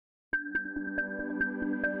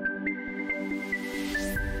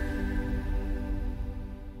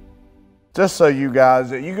Just so you guys,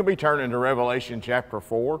 you can be turning to Revelation chapter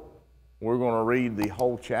 4. We're going to read the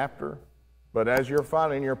whole chapter. But as you're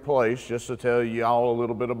finding your place, just to tell you all a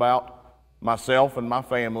little bit about myself and my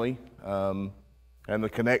family and the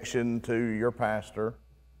connection to your pastor.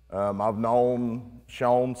 I've known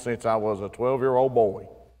Sean since I was a 12-year-old boy.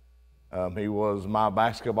 He was my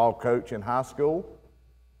basketball coach in high school.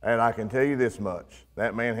 And I can tell you this much,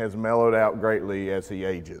 that man has mellowed out greatly as he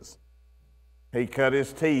ages. He cut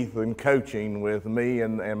his teeth in coaching with me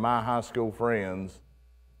and my high school friends,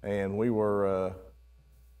 and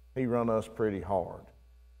he run us pretty hard,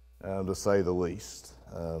 to say the least.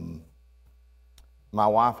 My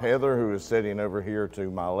wife Heather, who is sitting over here to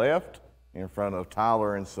my left in front of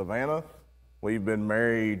Tyler and Savannah, we've been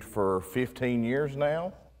married for 15 years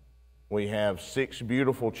now. We have 6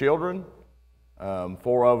 beautiful children.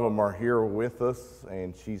 4 of them are here with us,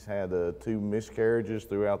 and she's had 2 miscarriages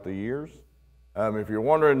throughout the years. If you're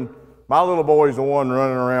wondering, my little boy's the one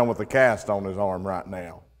running around with a cast on his arm right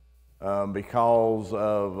now because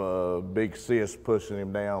of big sis pushing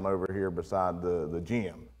him down over here beside the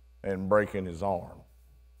gym and breaking his arm.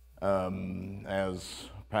 As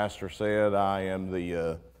Pastor said, I am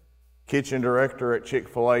the kitchen director at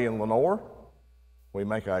Chick-fil-A in Lenoir. We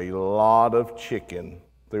make a lot of chicken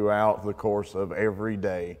throughout the course of every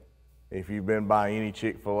day. If you've been by any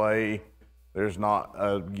Chick-fil-A, there's not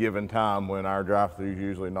a given time when our drive-thru is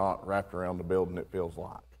usually not wrapped around the building, it feels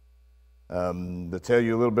like. To tell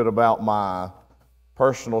you a little bit about my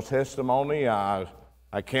personal testimony, I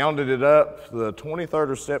counted it up. The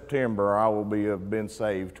 23rd of September, I will have been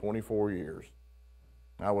saved 24 years.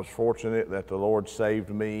 I was fortunate that the Lord saved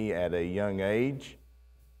me at a young age.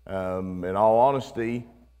 In all honesty,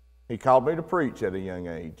 He called me to preach at a young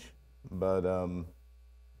age. But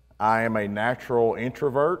I am a natural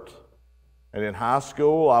introvert. And in high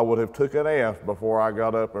school, I would have took an F before I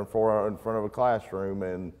got up in front of a classroom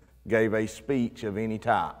and gave a speech of any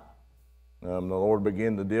type. The Lord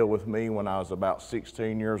began to deal with me when I was about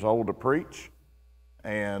 16 years old to preach.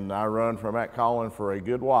 And I run from that calling for a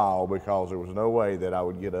good while because there was no way that I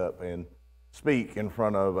would get up and speak in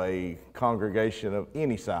front of a congregation of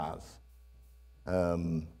any size.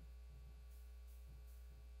 Then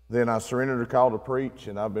I surrendered a call to preach,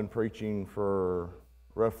 and I've been preaching for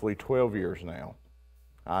roughly 12 years now.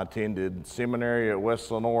 I attended seminary at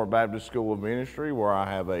West Lenoir Baptist School of Ministry, where I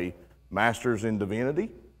have a master's in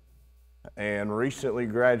divinity, and recently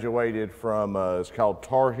graduated from, it's called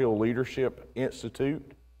Tar Heel Leadership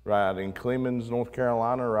Institute, right in Clemens, North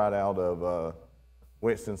Carolina, right out of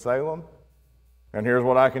Winston-Salem. And here's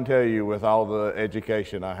what I can tell you with all the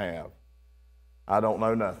education I have. I don't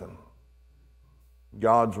know nothing.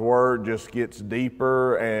 God's Word just gets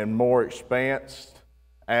deeper and more expansed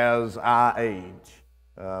as I age.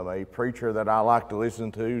 A preacher that I like to listen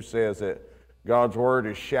to says that God's Word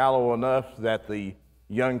is shallow enough that the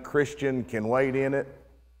young Christian can wade in it,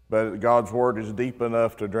 but God's Word is deep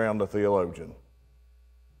enough to drown the theologian.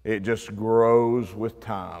 It just grows with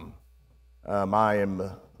time. I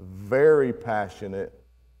am very passionate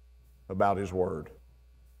about His Word.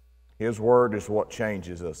 His Word is what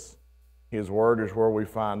changes us. His Word is where we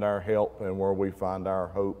find our help and where we find our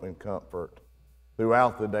hope and comfort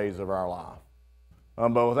throughout the days of our life.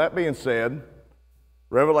 But with that being said,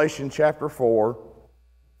 Revelation chapter 4,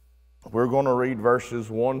 we're going to read verses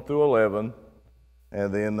 1 through 11,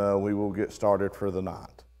 and then we will get started for the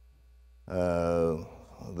night.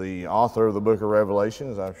 The author of the book of Revelation,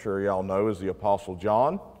 as I'm sure y'all know, is the Apostle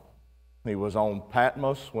John. He was on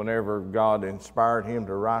Patmos whenever God inspired him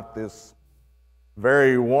to write this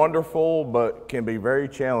very wonderful but can be very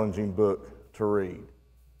challenging book to read.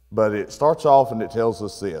 But it starts off and it tells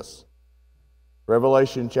us this.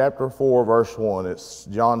 Revelation chapter 4, verse 1,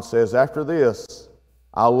 John says, "After this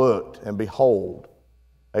I looked, and behold,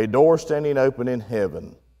 a door standing open in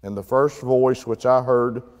heaven, and the first voice which I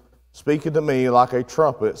heard speaking to me like a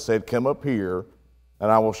trumpet said, 'Come up here,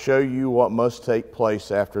 and I will show you what must take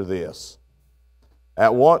place after this.'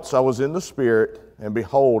 At once I was in the Spirit, and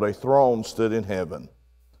behold, a throne stood in heaven,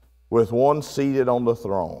 with one seated on the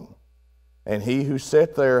throne. And he who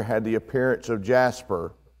sat there had the appearance of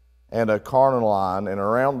jasper and a carnelian, and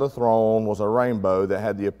around the throne was a rainbow that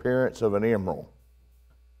had the appearance of an emerald.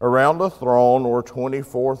 Around the throne were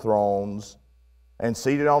 24 thrones, and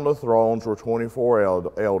seated on the thrones were 24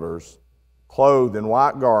 elders, clothed in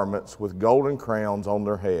white garments with golden crowns on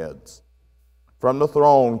their heads. From the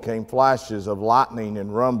throne came flashes of lightning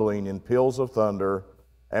and rumbling and peals of thunder,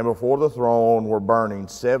 and before the throne were burning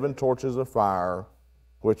 7 torches of fire,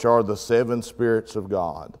 which are the 7 spirits of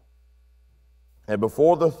God. And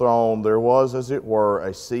before the throne there was, as it were,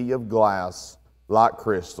 a sea of glass like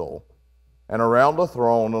crystal, And around the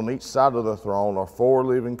throne, on each side of the throne, are 4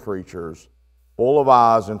 living creatures, full of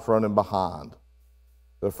eyes in front and behind.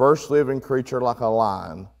 The first living creature like a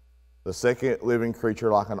lion, the second living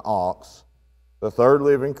creature like an ox, the third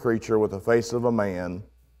living creature with the face of a man,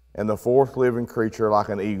 and the fourth living creature like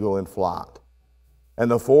an eagle in flight.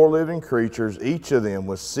 And the 4 living creatures, each of them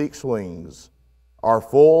with 6 wings, are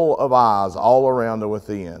full of eyes all around and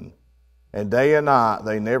within. And day and night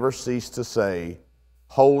they never cease to say,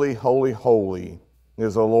 Holy, holy, holy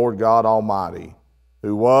is the Lord God Almighty,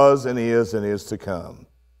 who was and is to come.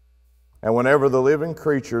 And whenever the living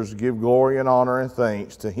creatures give glory and honor and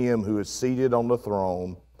thanks to him who is seated on the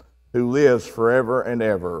throne, who lives forever and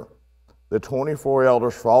ever, the 24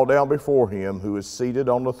 elders fall down before him who is seated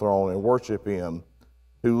on the throne and worship him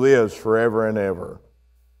who lives forever and ever.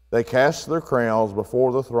 They cast their crowns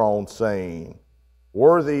before the throne, saying,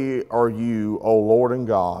 Worthy are you, O Lord and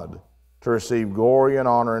God, to receive glory and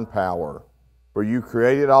honor and power, for you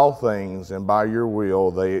created all things, and by your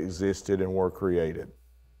will they existed and were created.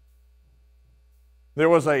 There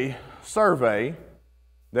was a survey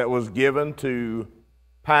that was given to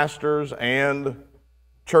pastors and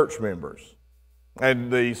church members.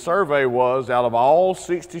 And the survey was, out of all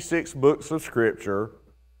 66 books of Scripture,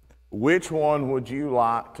 which one would you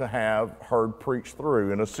like to have heard preached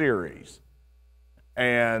through in a series?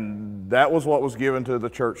 And that was what was given to the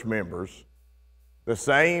church members. The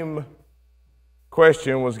same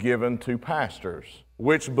question was given to pastors.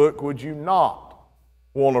 Which book would you not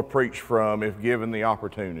want to preach from if given the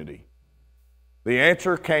opportunity? The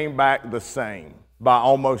answer came back the same by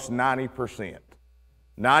almost 90%.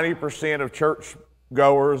 90% of church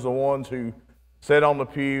goers, the ones who sit on the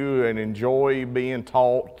pew and enjoy being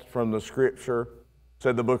taught from the Scripture,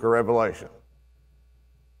 said the book of Revelation.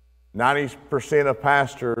 90% of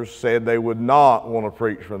pastors said they would not want to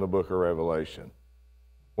preach from the book of Revelation.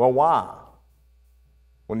 Well, why?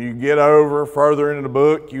 When you get over further into the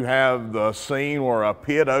book, you have the scene where a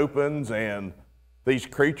pit opens and these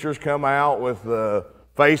creatures come out with the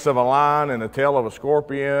face of a lion and the tail of a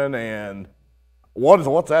scorpion, and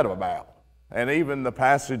what's that about? And even the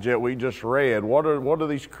passage that we just read, what are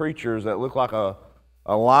these creatures that look like a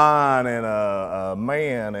lion and a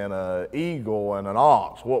man and an eagle and an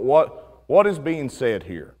ox? What is being said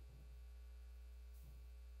here?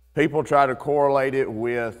 People try to correlate it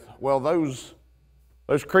with, well, those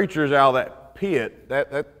creatures out of that pit,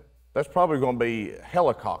 that's probably going to be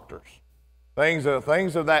helicopters. Things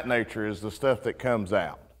of that nature is the stuff that comes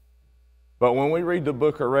out. But when we read the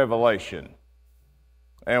book of Revelation,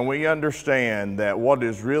 and we understand that what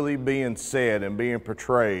is really being said and being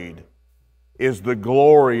portrayed is the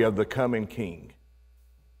glory of the coming King.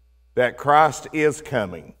 That Christ is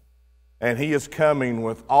coming, and he is coming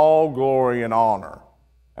with all glory and honor,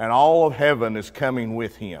 and all of heaven is coming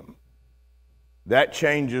with him. That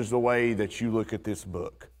changes the way that you look at this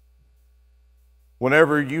book.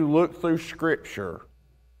 Whenever you look through Scripture,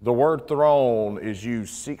 the word throne is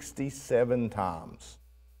used 67 times.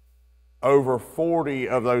 Over 40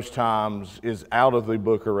 of those times is out of the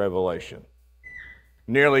book of Revelation.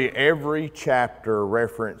 Nearly every chapter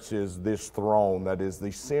references this throne that is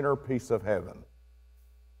the centerpiece of heaven.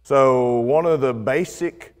 So one of the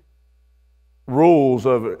basic rules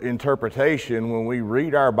of interpretation when we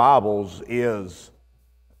read our Bibles is,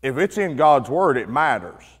 if it's in God's Word, it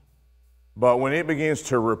matters. But when it begins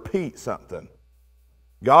to repeat something,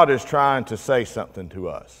 God is trying to say something to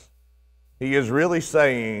us. He is really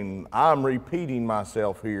saying, I'm repeating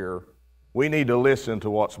myself here. We need to listen to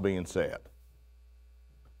what's being said.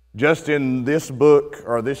 Just in this book,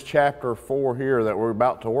 or this chapter 4 here that we're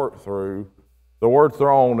about to work through, the word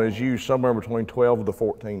throne is used somewhere between 12 to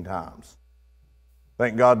 14 times. I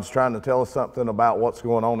think God's trying to tell us something about what's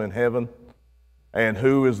going on in heaven and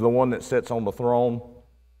who is the one that sits on the throne.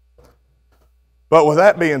 But with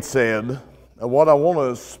that being said, what I want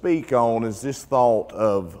to speak on is this thought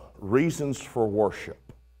of reasons for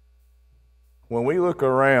worship. When we look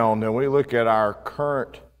around and we look at our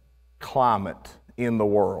current climate in the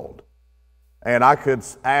world, and I could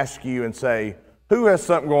ask you and say, who has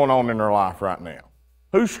something going on in their life right now?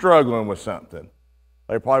 Who's struggling with something?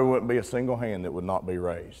 There probably wouldn't be a single hand that would not be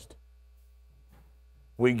raised.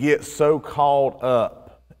 We get so caught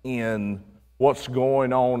up in what's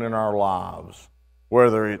going on in our lives,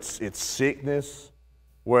 whether it's sickness,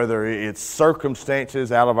 whether it's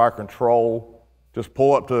circumstances out of our control. Just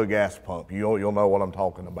pull up to a gas pump. You'll know what I'm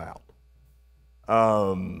talking about.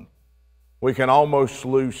 We can almost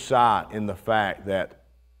lose sight in the fact that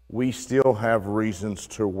we still have reasons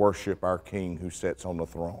to worship our King who sits on the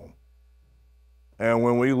throne. And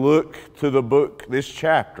when we look to the book, this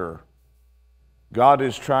chapter, God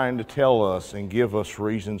is trying to tell us and give us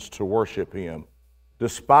reasons to worship Him,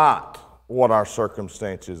 despite what our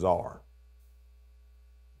circumstances are.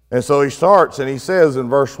 And so he starts and he says in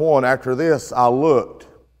verse 1, "After this I looked,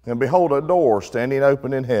 and behold, a door standing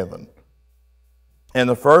open in heaven. And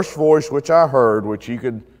the first voice which I heard," which you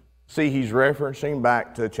could see he's referencing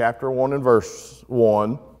back to chapter 1 and verse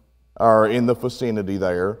 1, or in the vicinity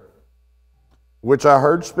there, "which I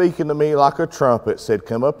heard speaking to me like a trumpet, said,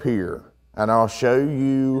 Come up here, and I'll show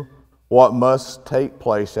you what must take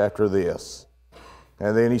place after this."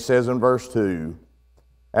 And then he says in verse 2,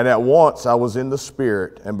 "And at once I was in the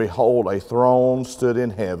Spirit, and behold, a throne stood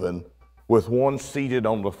in heaven, with one seated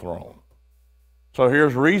on the throne." So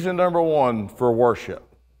here's reason number one for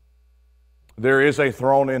worship. There is a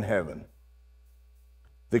throne in heaven.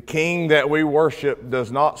 The king that we worship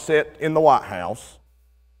does not sit in the White House.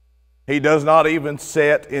 He does not even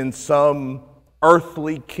sit in some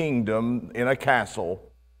earthly kingdom in a castle.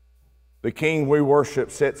 The king we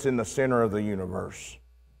worship sits in the center of the universe.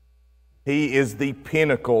 He is the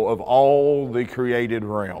pinnacle of all the created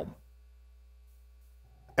realm.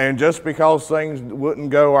 And just because things wouldn't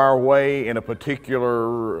go our way in a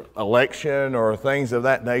particular election or things of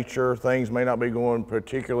that nature, things may not be going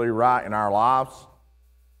particularly right in our lives,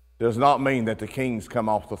 does not mean that the king's come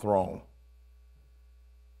off the throne.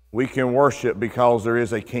 We can worship because there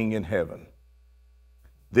is a king in heaven.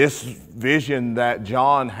 This vision that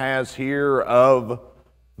John has here of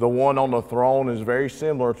the one on the throne is very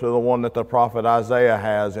similar to the one that the prophet Isaiah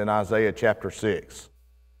has in Isaiah chapter 6.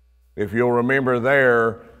 If you'll remember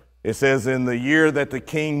there, it says, "In the year that the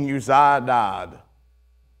king Uzziah died,"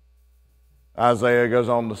 Isaiah goes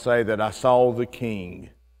on to say that I saw the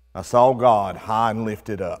king, I saw God high and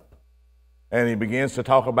lifted up. And he begins to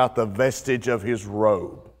talk about the vestige of his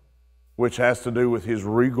robe, which has to do with his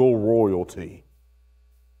regal royalty.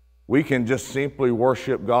 We can just simply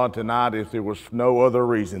worship God tonight if there was no other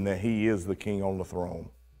reason that He is the King on the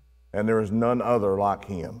throne. And there is none other like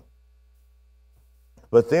Him.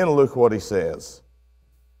 But then look what he says.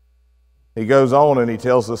 He goes on and he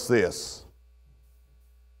tells us this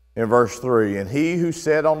in verse 3, "And he who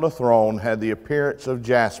sat on the throne had the appearance of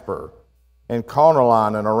jasper and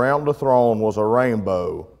cornelian, and around the throne was a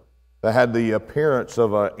rainbow that had the appearance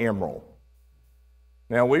of an emerald."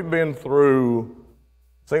 Now we've been through,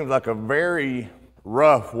 seems like a very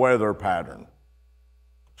rough weather pattern.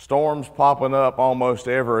 Storms popping up almost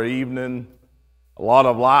every evening, a lot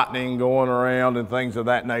of lightning going around and things of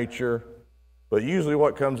that nature. But usually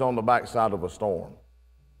what comes on the backside of a storm?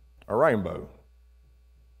 A rainbow.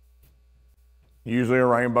 Usually a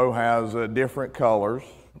rainbow has different colors,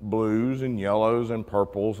 blues and yellows and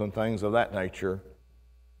purples and things of that nature.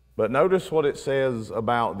 But notice what it says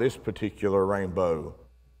about this particular rainbow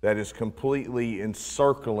that is completely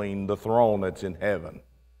encircling the throne that's in heaven.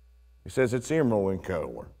 It says it's emerald in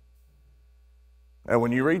color. And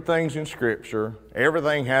when you read things in Scripture,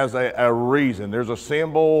 everything has a reason. There's a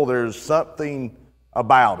symbol, there's something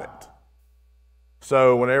about it.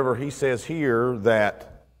 So whenever he says here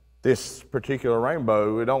that this particular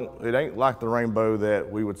rainbow, it ain't like the rainbow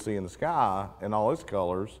that we would see in the sky in all its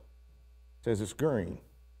colors. It says it's green,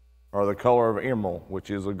 or the color of emerald, which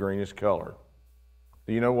is a greenish color.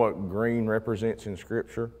 Do you know what green represents in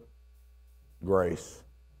Scripture? Grace.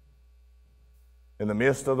 In the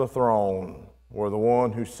midst of the throne, where the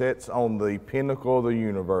one who sits on the pinnacle of the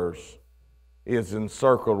universe is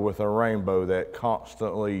encircled with a rainbow that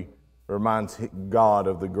constantly reminds God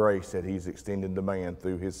of the grace that He's extended to man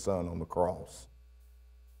through His Son on the cross.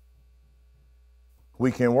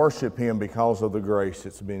 We can worship Him because of the grace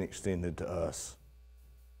that's been extended to us.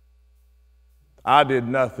 I did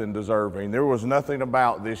nothing deserving. There was nothing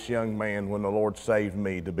about this young man when the Lord saved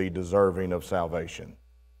me to be deserving of salvation.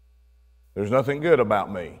 There's nothing good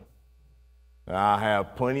about me. I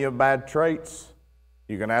have plenty of bad traits.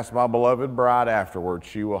 You can ask my beloved bride afterwards.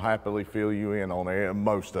 She will happily fill you in on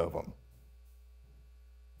most of them.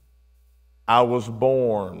 I was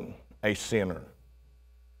born a sinner.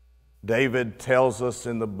 David tells us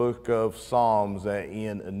in the book of Psalms that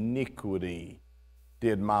in iniquity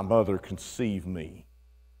did my mother conceive me.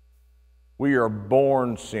 We are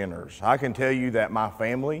born sinners. I can tell you that my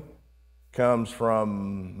family comes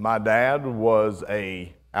from, my dad was an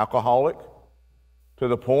alcoholic to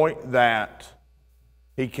the point that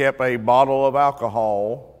he kept a bottle of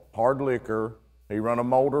alcohol, hard liquor. He run a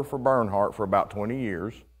molder for Bernhardt for about 20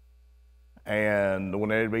 years. And when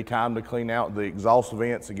it'd be time to clean out the exhaust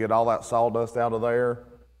vents and get all that sawdust out of there,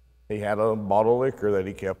 he had a bottle of liquor that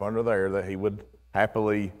he kept under there that he would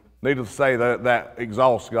happily, needless to say, that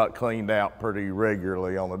exhaust got cleaned out pretty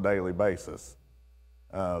regularly on a daily basis.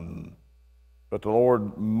 but the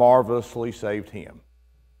Lord marvelously saved him.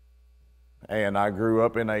 And I grew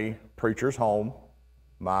up in a preacher's home.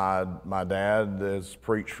 My dad has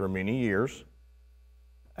preached for many years,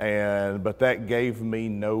 but that gave me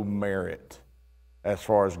no merit as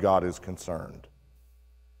far as God is concerned.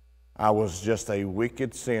 I was just a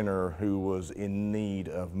wicked sinner who was in need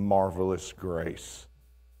of marvelous grace.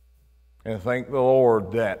 And thank the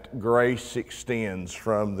Lord that grace extends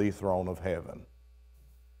from the throne of heaven.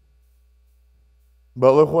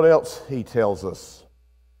 But look what else he tells us.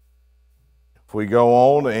 If we go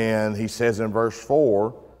on, and he says in verse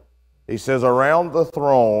 4, he says, around the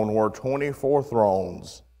throne were 24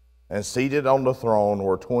 thrones, and seated on the throne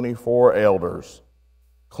were 24 elders,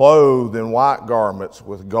 clothed in white garments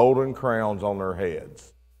with golden crowns on their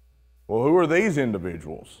heads. Well, who are these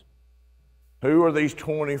individuals? Who are these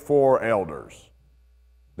 24 elders?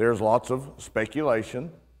 There's lots of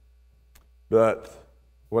speculation, but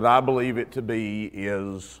what I believe it to be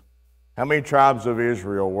is, how many tribes of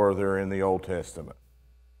Israel were there in the Old Testament?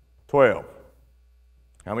 12.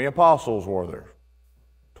 How many apostles were there?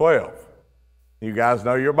 12. You guys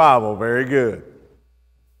know your Bible, very good.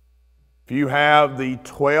 If you have the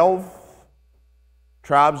 12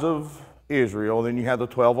 tribes of Israel, then you have the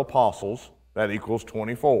 12 apostles, that equals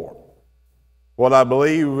 24. What I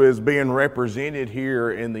believe is being represented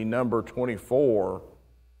here in the number 24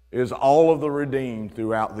 is all of the redeemed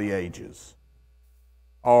throughout the ages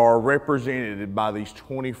are represented by these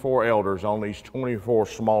 24 elders on these 24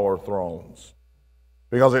 smaller thrones.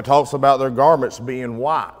 Because it talks about their garments being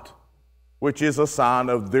white, which is a sign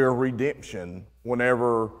of their redemption.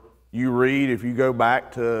 Whenever you read, if you go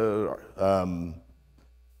back to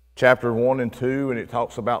chapter 1 and 2, and it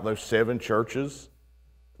talks about those 7 churches,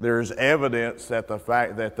 there's evidence that the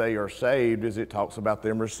fact that they are saved is it talks about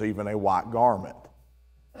them receiving a white garment.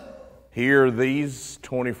 Here, these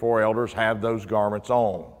 24 elders have those garments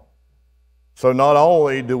on. So not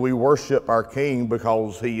only do we worship our King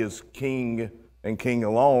because he is King and King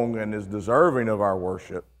alone and is deserving of our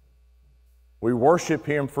worship, we worship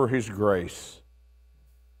him for his grace,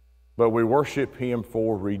 but we worship him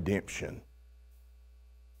for redemption.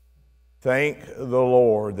 Thank the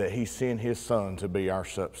Lord that he sent his Son to be our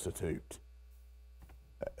substitute.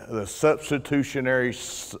 The substitutionary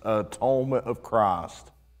atonement of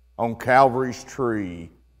Christ on Calvary's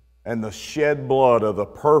tree and the shed blood of the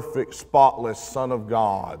perfect, spotless Son of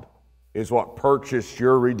God is what purchased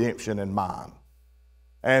your redemption and mine.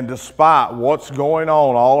 And despite what's going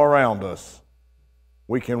on all around us,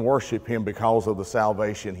 we can worship him because of the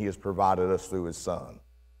salvation he has provided us through his Son.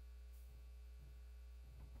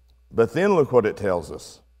 But then look what it tells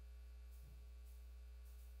us.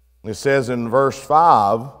 It says in verse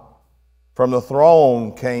 5, from the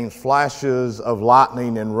throne came flashes of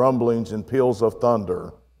lightning and rumblings and peals of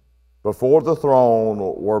thunder. Before the throne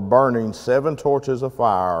were burning 7 torches of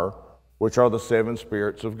fire, which are the 7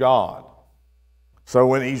 spirits of God. So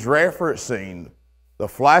when he's referencing the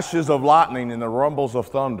flashes of lightning and the rumbles of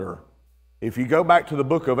thunder, if you go back to the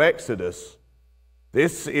book of Exodus,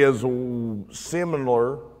 this is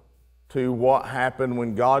similar to what happened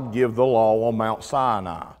when God gave the law on Mount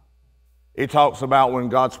Sinai. It talks about when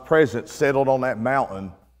God's presence settled on that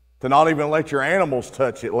mountain to not even let your animals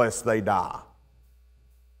touch it lest they die.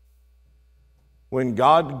 When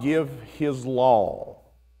God give his law,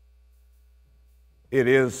 it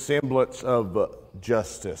is semblance of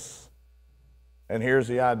justice. And here's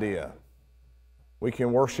the idea. We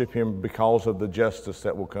can worship him because of the justice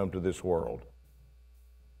that will come to this world.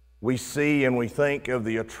 We see and we think of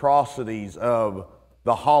the atrocities of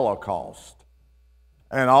the Holocaust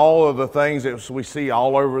and all of the things that we see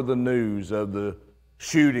all over the news of the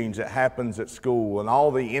shootings that happens at school and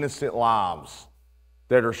all the innocent lives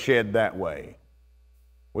that are shed that way.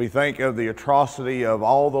 We think of the atrocity of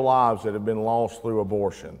all the lives that have been lost through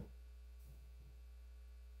abortion.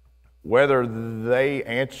 Whether they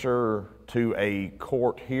answer to a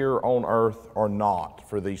court here on earth or not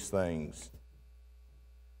for these things,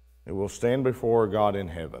 it will stand before God in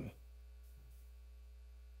heaven.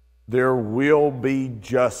 There will be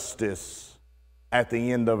justice at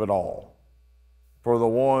the end of it all for the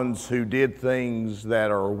ones who did things that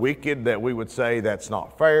are wicked, that we would say that's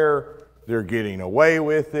not fair, they're getting away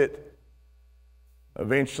with it.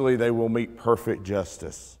 Eventually they will meet perfect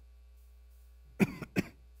justice.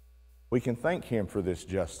 We can thank him for this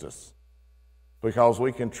justice because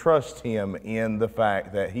we can trust him in the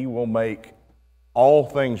fact that he will make all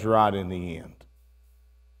things right in the end.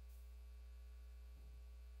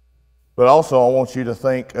 But also I want you to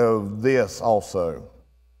think of this also.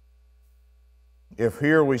 If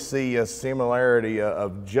here we see a similarity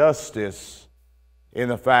of justice in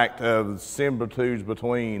the fact of similitudes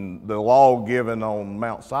between the law given on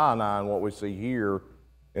Mount Sinai and what we see here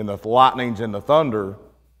in the lightnings and the thunder.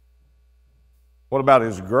 What about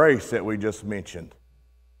his grace that we just mentioned?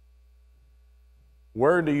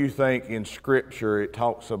 Where do you think in Scripture it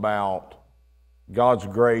talks about God's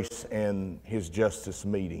grace and his justice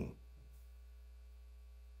meeting?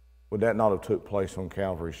 Would that not have took place on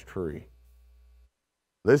Calvary's tree?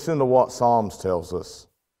 Listen to what Psalms tells us.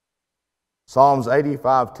 Psalms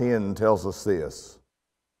 85:10 tells us this: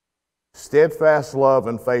 steadfast love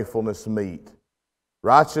and faithfulness meet.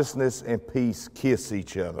 Righteousness and peace kiss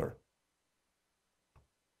each other.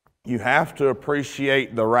 You have to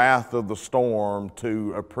appreciate the wrath of the storm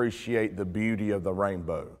to appreciate the beauty of the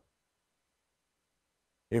rainbow.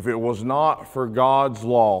 If it was not for God's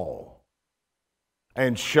law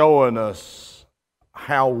and showing us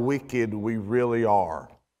how wicked we really are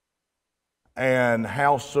and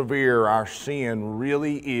how severe our sin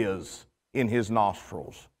really is in his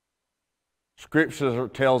nostrils, Scripture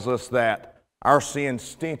tells us that our sin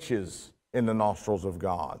stenches in the nostrils of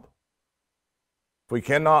God. If we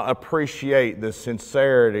cannot appreciate the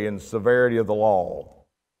sincerity and severity of the law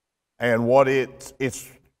and what its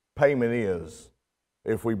payment is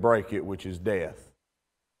if we break it, which is death,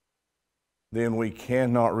 then we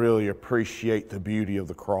cannot really appreciate the beauty of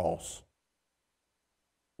the cross.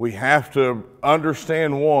 We have to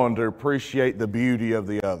understand one to appreciate the beauty of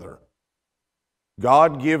the other.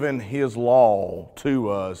 God giving his law to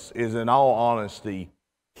us is, in all honesty,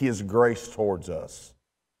 his grace towards us.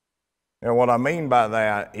 And what I mean by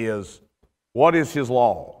that is, what is his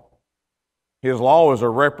law? His law is a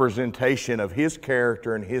representation of his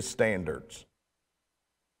character and his standards.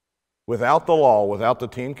 Without the law, without the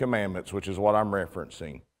 10 Commandments, which is what I'm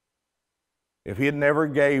referencing, if he had never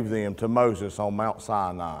gave them to Moses on Mount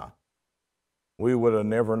Sinai, we would have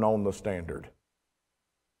never known the standard.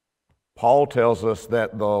 Paul tells us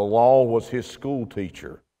that the law was his school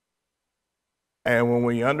teacher. And when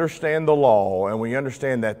we understand the law and we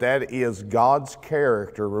understand that that is God's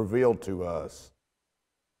character revealed to us,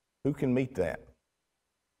 who can meet that?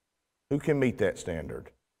 Who can meet that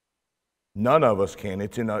standard? None of us can.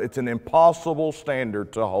 It's an impossible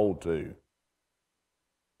standard to hold to.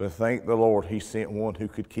 But thank the Lord, he sent one who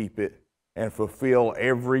could keep it and fulfill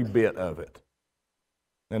every bit of it.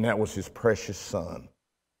 And that was his precious Son.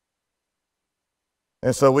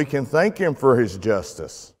 And so we can thank him for his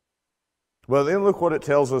justice. Well, then look what it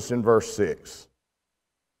tells us in verse 6.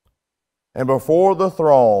 And before the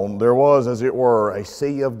throne there was, as it were, a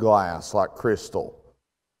sea of glass like crystal.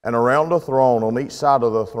 And around the throne, on each side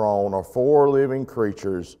of the throne, are 4 living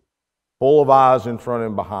creatures, full of eyes in front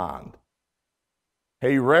and behind.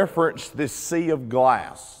 He referenced this sea of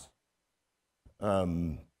glass.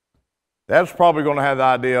 That's probably going to have the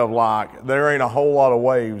idea of like, there ain't a whole lot of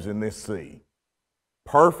waves in this sea.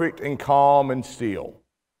 Perfect and calm and still.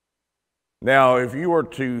 Now, if you were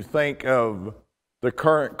to think of the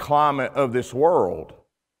current climate of this world,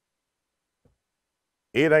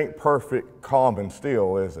 it ain't perfect, calm, and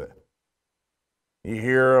still, is it? You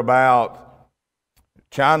hear about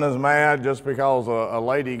China's mad just because a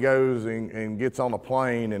lady goes and gets on a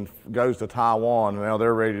plane and goes to Taiwan, and now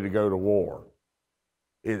they're ready to go to war.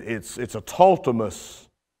 It's a tumultuous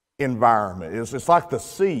environment. It's like the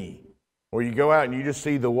sea, where you go out and you just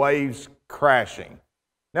see the waves crashing.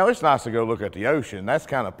 Now, it's nice to go look at the ocean. That's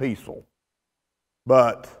kind of peaceful.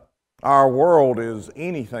 But our world is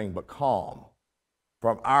anything but calm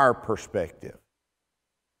from our perspective.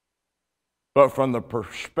 But from the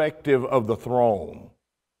perspective of the throne,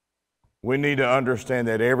 we need to understand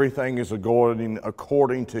that everything is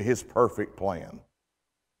according to his perfect plan.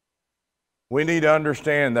 We need to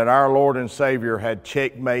understand that our Lord and Savior had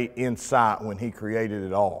checkmate in sight when he created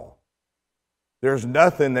it all. There's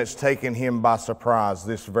nothing that's taken him by surprise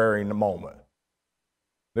this very moment.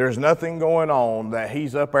 There's nothing going on that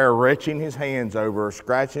he's up there retching his hands over,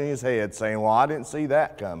 scratching his head, saying, well, I didn't see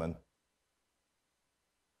that coming.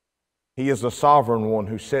 He is the sovereign one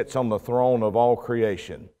who sits on the throne of all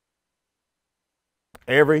creation.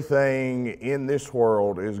 Everything in this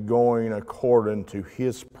world is going according to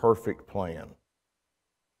his perfect plan.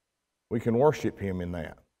 We can worship him in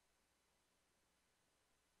that.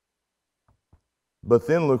 But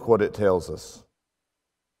then look what it tells us.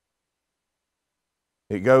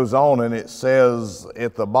 It goes on and it says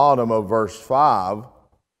at the bottom of verse 5,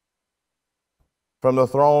 from the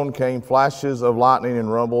throne came flashes of lightning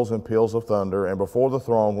and rumbles and peals of thunder, and before the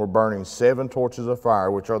throne were burning 7 torches of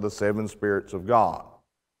fire, which are the 7 spirits of God.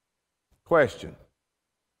 Question.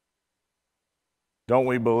 Don't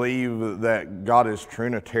we believe that God is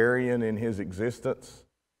Trinitarian in his existence?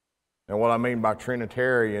 And what I mean by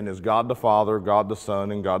Trinitarian is God the Father, God the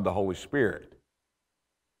Son, and God the Holy Spirit.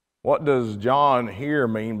 What does John here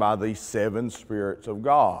mean by these 7 spirits of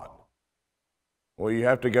God? Well, you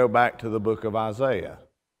have to go back to the book of Isaiah.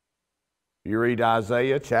 You read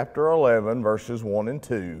Isaiah chapter 11, verses 1 and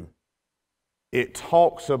 2. It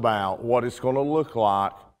talks about what it's going to look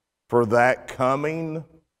like for that coming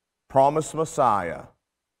promised Messiah.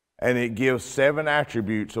 And it gives 7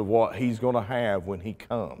 attributes of what he's going to have when he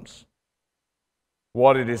comes.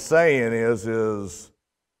 What it is saying is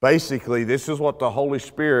basically this is what the Holy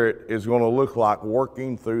Spirit is going to look like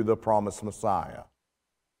working through the promised Messiah.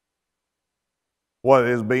 What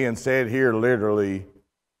is being said here literally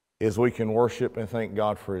is we can worship and thank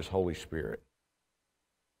God for His Holy Spirit.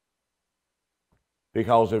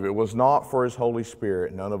 Because if it was not for His Holy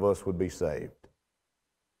Spirit, none of us would be saved.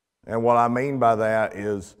 And what I mean by that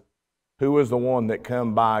is, who was the one that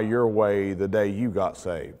come by your way the day you got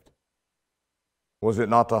saved? Was it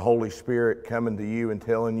not the Holy Spirit coming to you and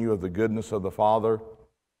telling you of the goodness of the Father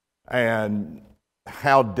and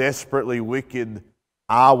how desperately wicked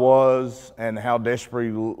I was and how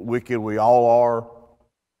desperately wicked we all are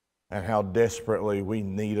and how desperately we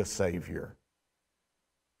need a Savior?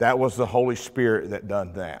 That was the Holy Spirit that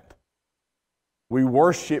done that. We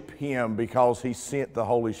worship Him because He sent the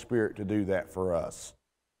Holy Spirit to do that for us.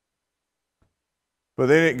 But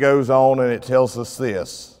then it goes on and it tells us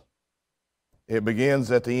this. It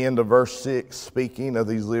begins at the end of verse 6, speaking of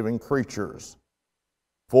these living creatures,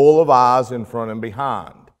 full of eyes in front and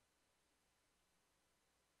behind.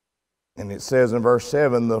 And it says in verse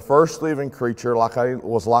 7, the first living creature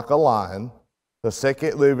was like a lion, the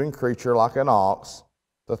second living creature like an ox,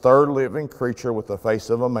 the third living creature with the face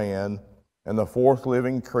of a man, and the fourth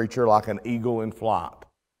living creature like an eagle in flight.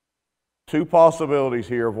 2 possibilities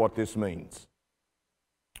here of what this means.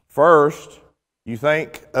 First, you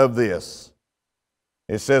think of this.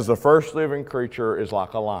 It says the first living creature is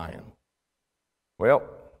like a lion. Well,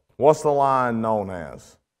 what's the lion known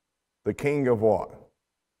as? The king of what?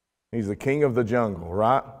 He's the king of the jungle,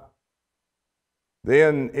 right?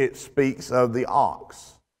 Then it speaks of the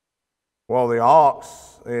ox. Well, the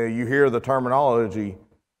ox, you hear the terminology,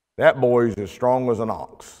 that boy's as strong as an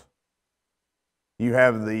ox. You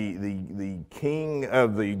have the king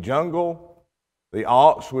of the jungle, the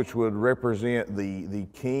ox, which would represent the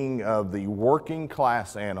king of the working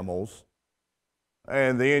class animals.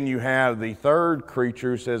 And then you have the third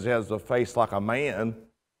creature, says it has the face like a man.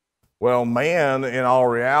 Well, man, in all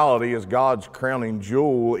reality, is God's crowning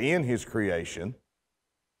jewel in His creation.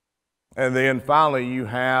 And then finally, you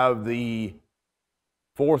have the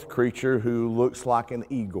fourth creature who looks like an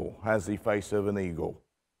eagle, has the face of an eagle,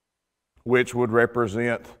 which would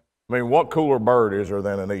represent, what cooler bird is there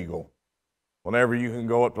than an eagle? Whenever you can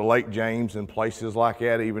go up to Lake James and places like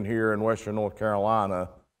that, even here in western North Carolina,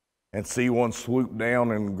 and see one swoop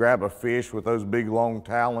down and grab a fish with those big long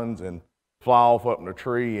talons and fly off up in a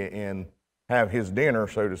tree and have his dinner,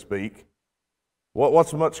 so to speak.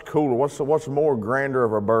 What's much cooler? What's more grander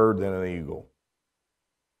of a bird than an eagle?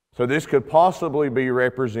 So this could possibly be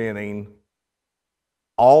representing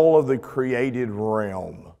all of the created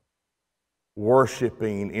realm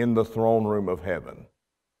worshiping in the throne room of heaven.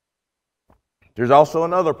 There's also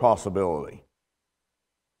another possibility.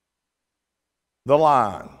 The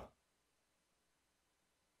lion.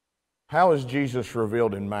 How is Jesus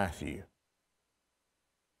revealed in Matthew?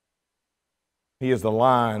 He is the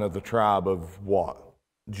lion of the tribe of what?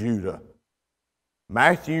 Judah.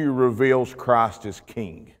 Matthew reveals Christ as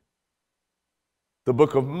king. The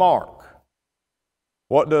book of Mark.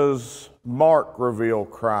 What does Mark reveal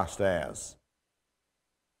Christ as?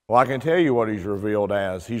 Well, I can tell you what He's revealed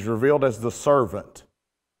as. He's revealed as the servant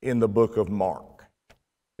in the book of Mark.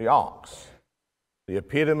 The ox. The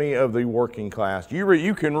epitome of the working class.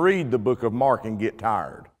 You can read the book of Mark and get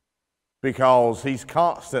tired because he's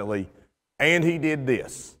constantly, and he did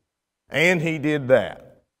this, and he did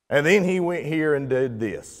that, and then he went here and did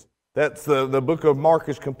this. That's the book of Mark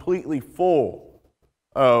is completely full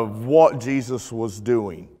of what Jesus was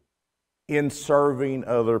doing in serving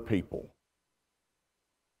other people.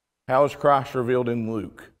 How is Christ revealed in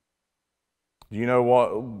Luke? Do you know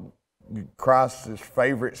what Christ's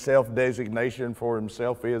favorite self-designation for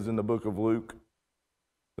Himself is in the book of Luke?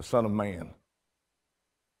 The Son of Man.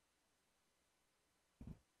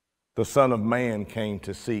 The Son of Man came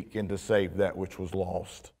to seek and to save that which was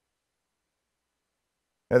lost.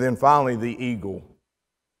 And then finally, the eagle.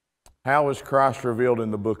 How is Christ revealed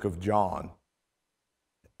in the book of John?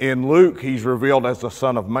 In Luke, He's revealed as the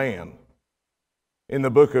Son of Man. In the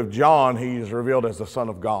book of John, He is revealed as the Son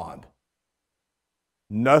of God.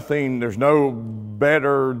 There's no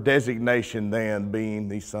better designation than being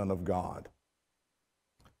the Son of God.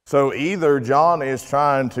 So either John is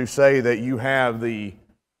trying to say that you have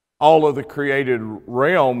all of the created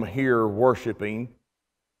realm here worshiping,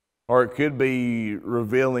 or it could be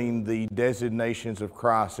revealing the designations of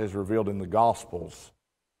Christ as revealed in the Gospels.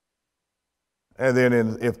 And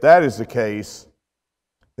then if that is the case,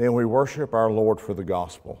 then we worship our Lord for the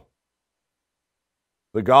gospel.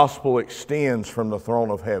 The gospel extends from the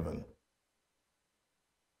throne of heaven.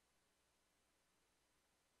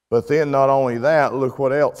 But then not only that, look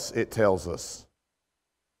what else it tells us.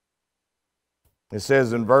 It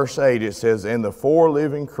says in verse 8, it says, "And the four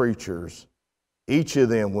living creatures, each of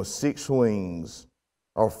them with 6 wings,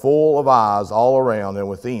 are full of eyes all around and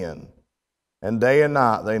within. And day and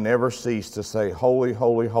night they never cease to say, Holy,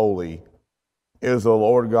 holy, holy is the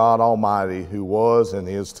Lord God Almighty, who was and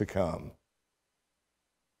is to come."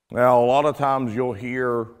 Now, a lot of times you'll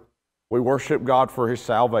hear we worship God for His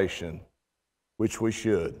salvation, which we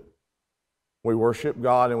should. We worship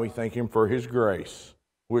God and we thank Him for His grace,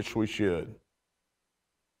 which we should.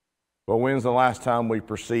 But when's the last time we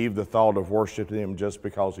perceived the thought of worshiping Him just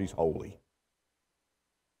because He's holy?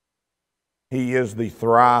 He is the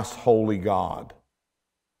thrice holy God.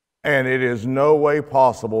 And it is no way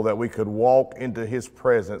possible that we could walk into His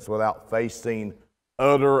presence without facing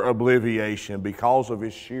utter oblivion because of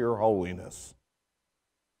His sheer holiness.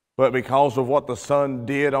 But because of what the Son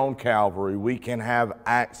did on Calvary, we can have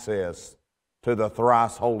access to the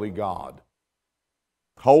thrice holy God.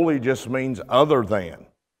 Holy just means other than.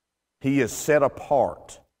 He is set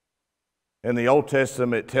apart. In the Old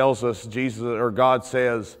Testament, it tells us God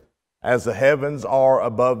says, "As the heavens are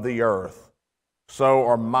above the earth, so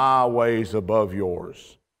are my ways above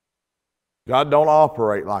yours." God don't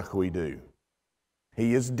operate like we do.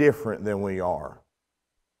 He is different than we are.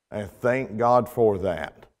 And thank God for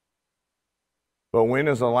that. But when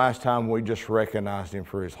is the last time we just recognized Him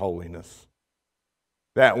for His holiness?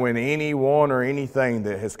 That when anyone or anything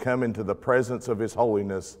that has come into the presence of His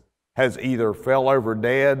holiness has either fell over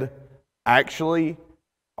dead actually,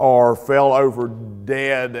 or fell over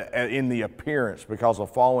dead in the appearance because of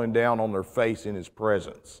falling down on their face in His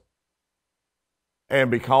presence. And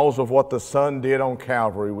because of what the Son did on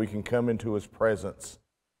Calvary, we can come into His presence,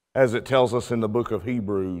 as it tells us in the book of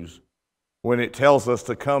Hebrews, when it tells us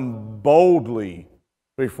to come boldly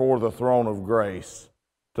before the throne of grace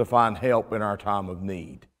to find help in our time of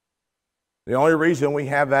need. The only reason we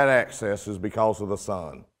have that access is because of the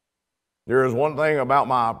Son. There is one thing about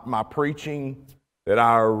my preaching that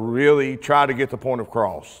I really try to get the point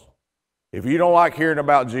across. If you don't like hearing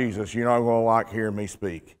about Jesus, you're not going to like hearing me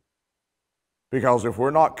speak. Because if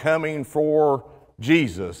we're not coming for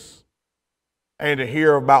Jesus and to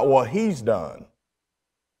hear about what He's done,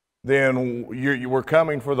 then we're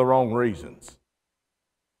coming for the wrong reasons.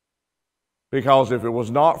 Because if it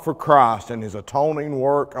was not for Christ and His atoning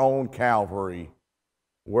work on Calvary,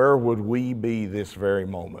 where would we be this very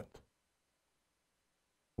moment?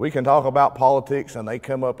 We can talk about politics, and they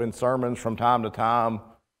come up in sermons from time to time.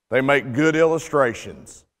 They make good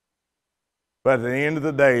illustrations. But at the end of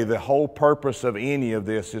the day, the whole purpose of any of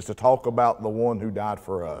this is to talk about the one who died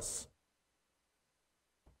for us.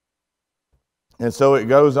 And so it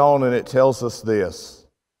goes on and it tells us this.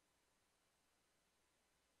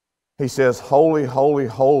 He says, "Holy, holy,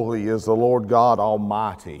 holy is the Lord God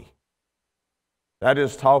Almighty." That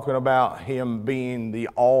is talking about Him being the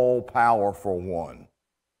all-powerful one.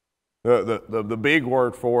 The big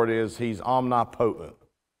word for it is He's omnipotent.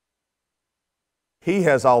 He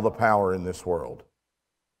has all the power in this world.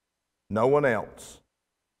 No one else.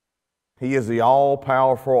 He is the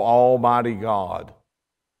all-powerful, almighty God.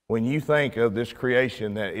 When you think of this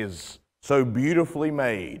creation that is so beautifully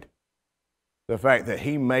made, the fact that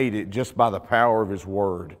He made it just by the power of His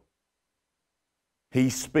word. He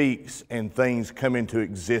speaks and things come into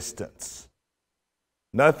existence.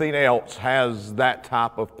 Nothing else has that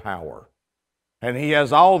type of power. And He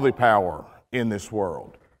has all the power in this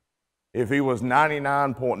world. If He was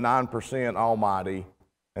 99.9% almighty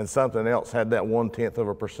and something else had that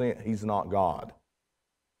 0.1%, He's not God.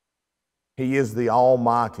 He is the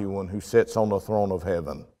Almighty One who sits on the throne of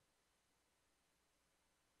heaven.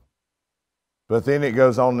 But then it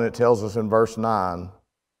goes on and it tells us in verse 9,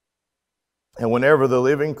 "And whenever the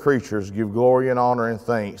living creatures give glory and honor and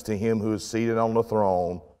thanks to Him who is seated on the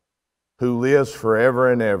throne, who lives forever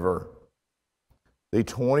and ever, the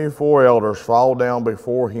 24 elders fall down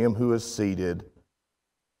before Him who is seated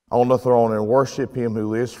on the throne and worship Him who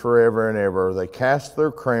lives forever and ever. They cast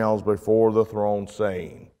their crowns before the throne,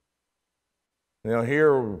 saying..." Now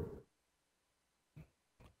here,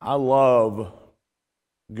 I love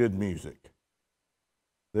good music.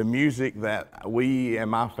 the music that we and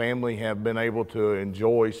my family have been able to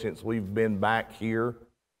enjoy since we've been back here.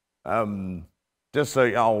 Just so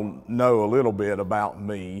y'all know a little bit about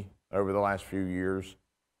me over the last few years,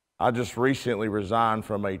 I just recently resigned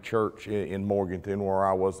from a church in Morganton where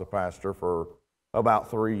I was the pastor for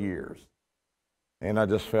about 3 years. And I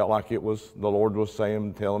just felt like it was, the Lord was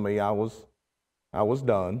telling me I was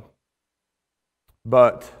done.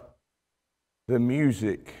 But the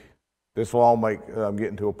music, this will all I'm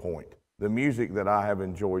getting to a point. The music that I have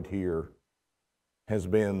enjoyed here has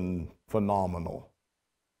been phenomenal.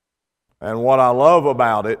 And what I love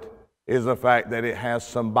about it is the fact that it has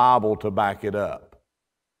some Bible to back it up.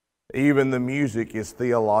 Even the music is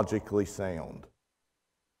theologically sound.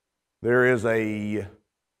 There is a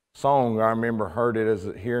song, I remember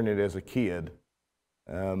hearing it as a kid,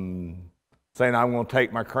 saying, I'm going to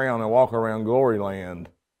take my crown and walk around glory land,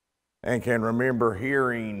 and can remember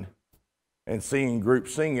hearing and seeing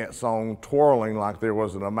groups sing that song twirling like there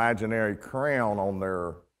was an imaginary crown on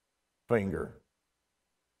their finger.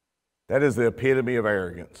 That is the epitome of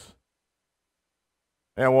arrogance.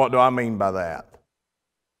 And what do I mean by that?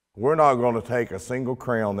 We're not going to take a single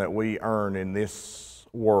crown that we earn in this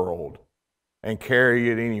world and carry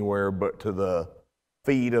it anywhere but to the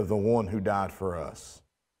feet of the one who died for us.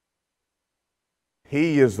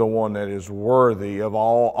 He is the one that is worthy of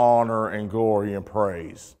all honor and glory and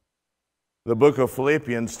praise. The book of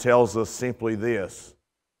Philippians tells us simply this,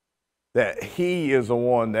 that He is the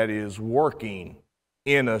one that is working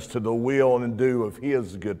in us to the will and do of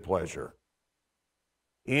His good pleasure.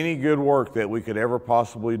 Any good work that we could ever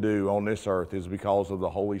possibly do on this earth is because of the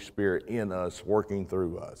Holy Spirit in us, working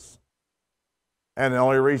through us. And the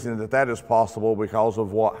only reason that is possible because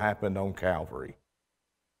of what happened on Calvary.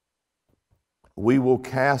 We will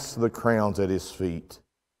cast the crowns at His feet.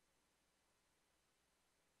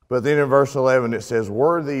 But then in verse 11 it says,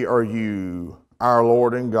 worthy are you, our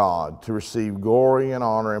Lord and God, to receive glory and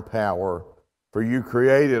honor and power, for you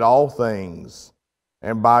created all things,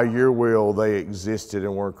 and by your will they existed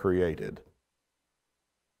and were created.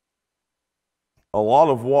 A lot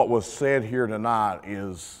of what was said here tonight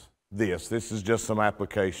is this. This is just some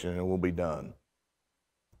application and we'll be done.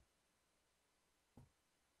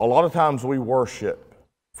 A lot of times we worship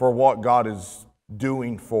for what God is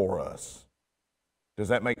doing for us. Does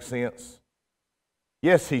that make sense?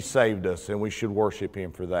 Yes, He saved us and we should worship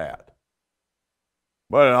Him for that.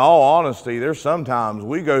 But in all honesty, there's sometimes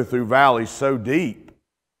we go through valleys so deep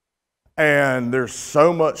and there's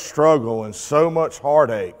so much struggle and so much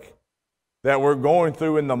heartache that we're going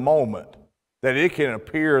through in the moment that it can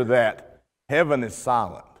appear that heaven is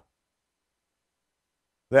silent,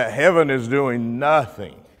 that heaven is doing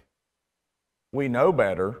nothing. We know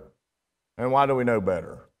better. And why do we know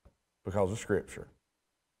better? Because of Scripture.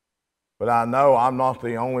 But I know I'm not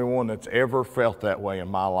the only one that's ever felt that way in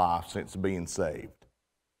my life since being saved.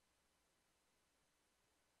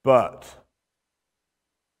 But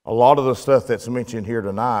a lot of the stuff that's mentioned here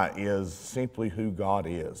tonight is simply who God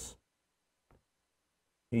is.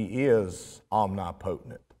 He is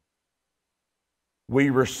omnipotent. We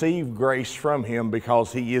receive grace from Him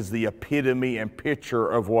because He is the epitome and picture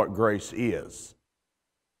of what grace is.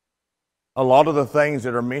 A lot of the things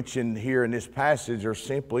that are mentioned here in this passage are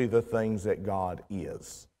simply the things that God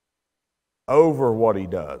is over what He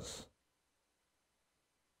does.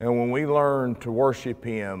 And when we learn to worship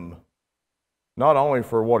Him, not only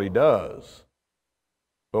for what He does,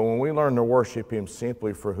 but when we learn to worship Him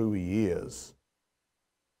simply for who He is,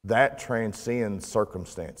 that transcends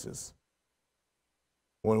circumstances.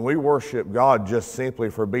 When we worship God just simply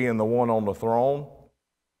for being the one on the throne,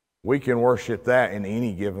 we can worship that in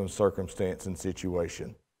any given circumstance and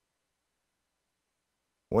situation.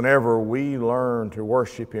 Whenever we learn to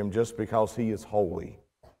worship Him just because He is holy,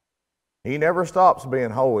 He never stops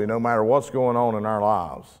being holy no matter what's going on in our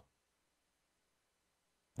lives.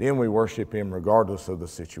 Then we worship Him regardless of the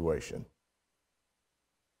situation.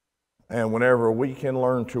 And whenever we can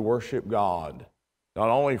learn to worship God, not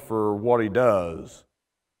only for what He does,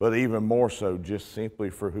 but even more so just simply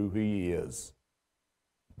for who He is,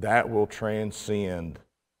 that will transcend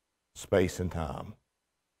space and time.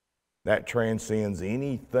 That transcends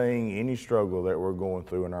anything, any struggle that we're going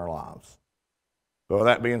through in our lives. So with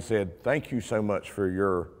that being said, thank you so much for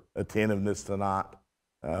your attentiveness tonight,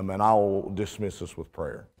 and I will dismiss us with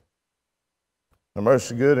prayer. Our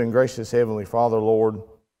most good and gracious Heavenly Father, Lord,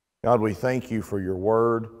 God, we thank You for Your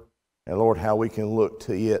word, and Lord, how we can look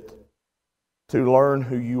to it to learn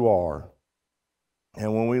who You are.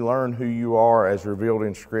 And when we learn who You are as revealed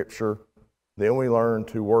in Scripture, then we learn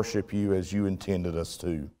to worship You as You intended us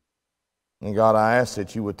to. And God, I ask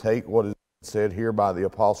that You would take what is said here by the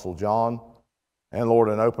Apostle John. And Lord,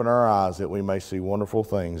 and open our eyes that we may see wonderful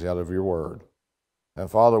things out of your word. And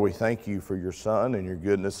Father, we thank you for your Son and your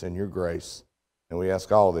goodness and your grace. And we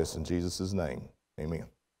ask all this in Jesus' name. Amen.